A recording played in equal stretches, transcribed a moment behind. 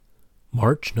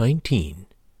March 19.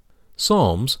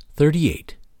 Psalms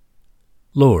 38.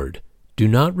 Lord, do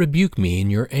not rebuke me in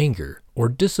your anger, or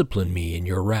discipline me in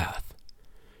your wrath.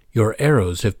 Your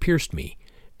arrows have pierced me,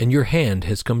 and your hand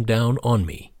has come down on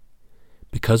me.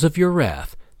 Because of your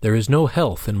wrath, there is no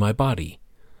health in my body.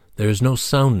 There is no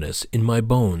soundness in my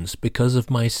bones because of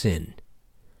my sin.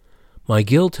 My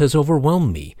guilt has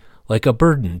overwhelmed me like a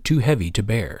burden too heavy to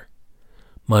bear.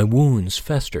 My wounds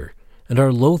fester and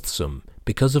are loathsome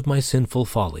because of my sinful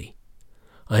folly.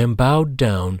 I am bowed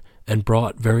down and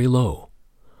brought very low.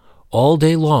 All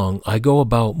day long I go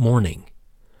about mourning.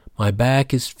 My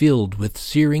back is filled with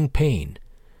searing pain.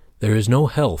 There is no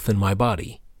health in my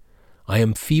body. I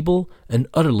am feeble and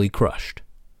utterly crushed.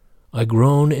 I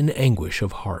groan in anguish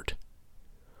of heart.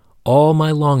 All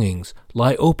my longings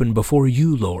lie open before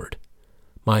you, Lord.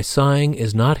 My sighing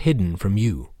is not hidden from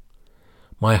you.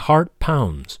 My heart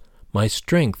pounds, my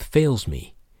strength fails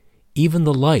me. Even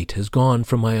the light has gone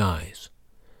from my eyes.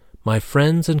 My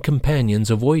friends and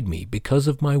companions avoid me because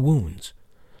of my wounds.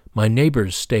 My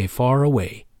neighbors stay far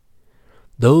away.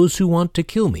 Those who want to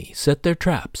kill me set their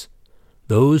traps.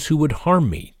 Those who would harm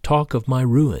me talk of my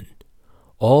ruin.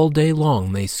 All day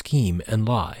long they scheme and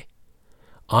lie.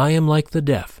 I am like the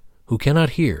deaf who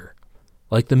cannot hear,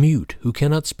 like the mute who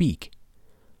cannot speak.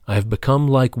 I have become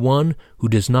like one who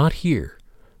does not hear,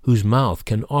 whose mouth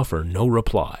can offer no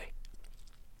reply.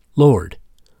 Lord,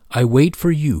 I wait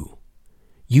for you.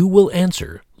 You will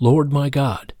answer, Lord my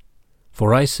God.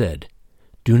 For I said,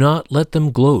 do not let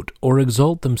them gloat or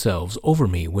exalt themselves over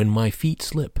me when my feet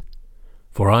slip.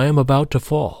 For I am about to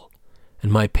fall,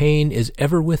 and my pain is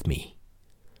ever with me.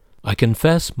 I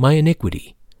confess my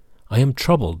iniquity. I am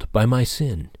troubled by my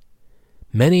sin.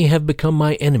 Many have become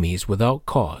my enemies without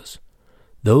cause.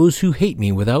 Those who hate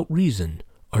me without reason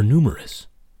are numerous.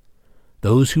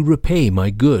 Those who repay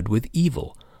my good with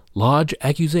evil lodge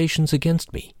accusations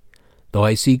against me, though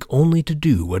I seek only to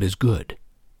do what is good.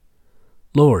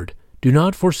 Lord, do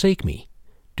not forsake me.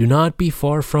 Do not be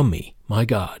far from me, my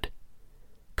God.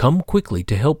 Come quickly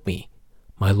to help me,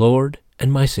 my Lord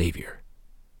and my Savior.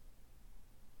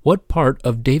 What part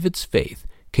of David's faith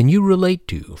can you relate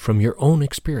to from your own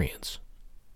experience?